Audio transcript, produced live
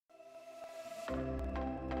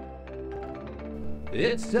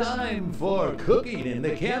It's time for Cooking in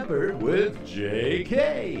the Camper with JK.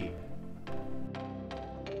 Hey,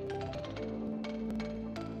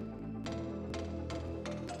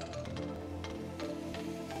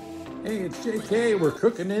 it's JK. We're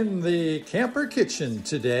cooking in the camper kitchen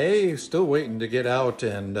today. Still waiting to get out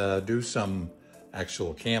and do some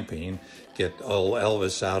actual camping. Get old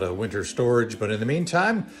Elvis out of winter storage. But in the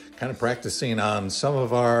meantime, kind of practicing on some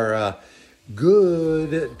of our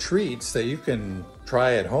good treats that you can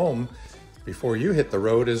try at home before you hit the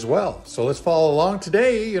road as well. So let's follow along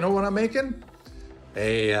today. You know what I'm making?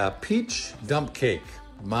 A peach dump cake.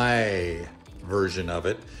 My version of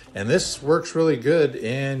it. And this works really good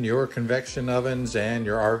in your convection ovens and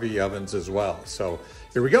your RV ovens as well. So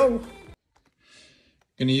here we go.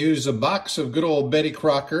 Gonna use a box of good old Betty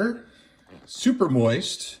Crocker super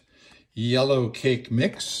moist yellow cake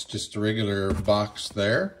mix, just a regular box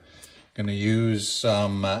there. Gonna use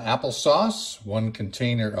some applesauce, 1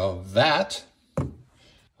 container of that.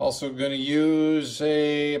 Also gonna use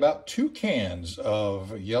about 2 cans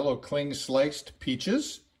of yellow cling sliced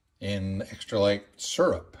peaches in extra light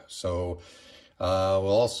syrup. So we'll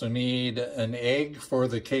also need an egg for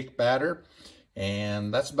the cake batter,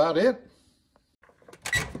 and that's about it.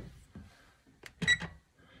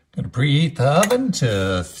 Gonna preheat the oven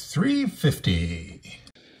to 350.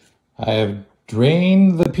 I have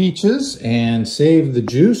drained the peaches and saved the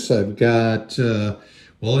juice. I've got, well,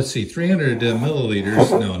 let's see, 300 milliliters.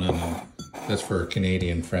 No. That's for our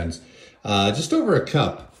Canadian friends. Just over a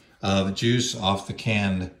cup of juice off the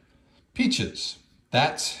canned peaches.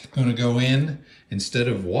 That's going to go in instead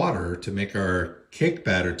of water to make our cake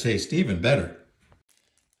batter taste even better.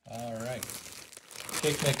 All right,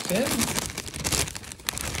 cake mix in.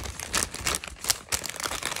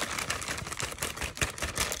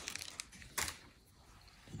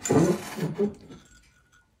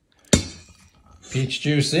 Peach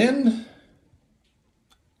juice in.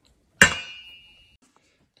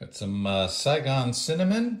 Got some Saigon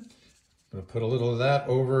cinnamon. I'm going to put a little of that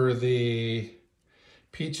over the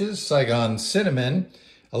peaches. Saigon cinnamon,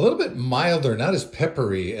 a little bit milder, not as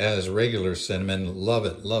peppery as regular cinnamon. Love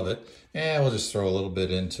it, love it. And we'll just throw a little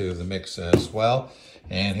bit into the mix as well.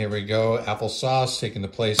 And here we go, applesauce taking the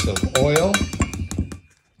place of oil.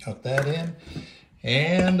 Got that in.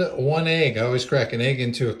 And 1 egg. I always crack an egg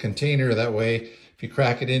into a container. That way, if you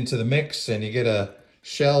crack it into the mix and you get a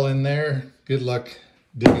shell in there, good luck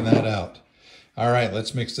digging that out. All right,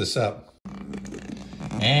 let's mix this up.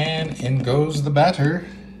 And in goes the batter.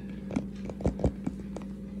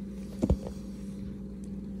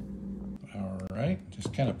 All right,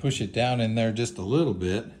 just kind of push it down in there just a little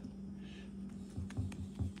bit.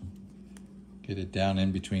 Get it down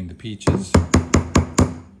in between the peaches.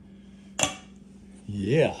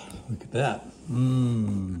 Yeah, look at that.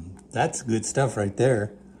 That's good stuff right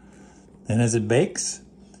there. And as it bakes,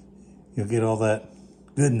 you'll get all that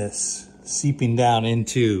goodness seeping down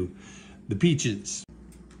into the peaches.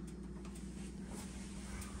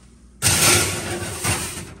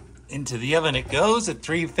 Into the oven it goes at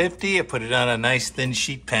 350. I put it on a nice thin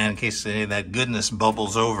sheet pan in case any of that goodness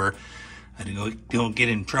bubbles over. I don't get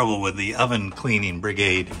in trouble with the oven cleaning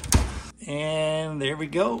brigade. And there we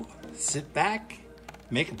go. Sit back,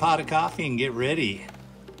 make a pot of coffee, and get ready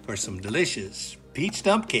for some delicious peach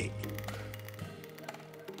dump cake.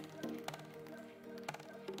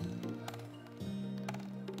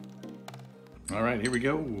 All right, here we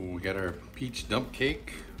go. We got our peach dump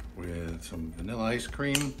cake with some vanilla ice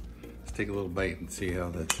cream. Let's take a little bite and see how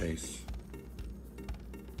that tastes.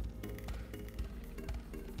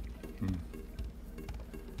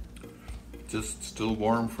 Just still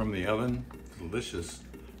warm from the oven. Delicious,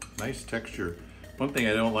 nice texture. One thing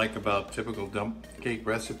I don't like about typical dump cake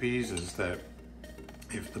recipes is that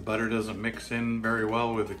if the butter doesn't mix in very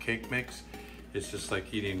well with the cake mix, it's just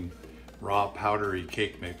like eating raw powdery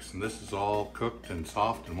cake mix, and this is all cooked and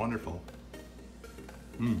soft and wonderful.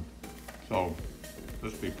 So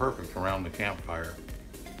this would be perfect around the campfire.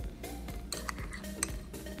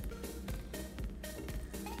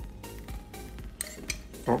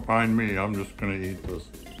 Don't mind me, I'm just gonna eat this.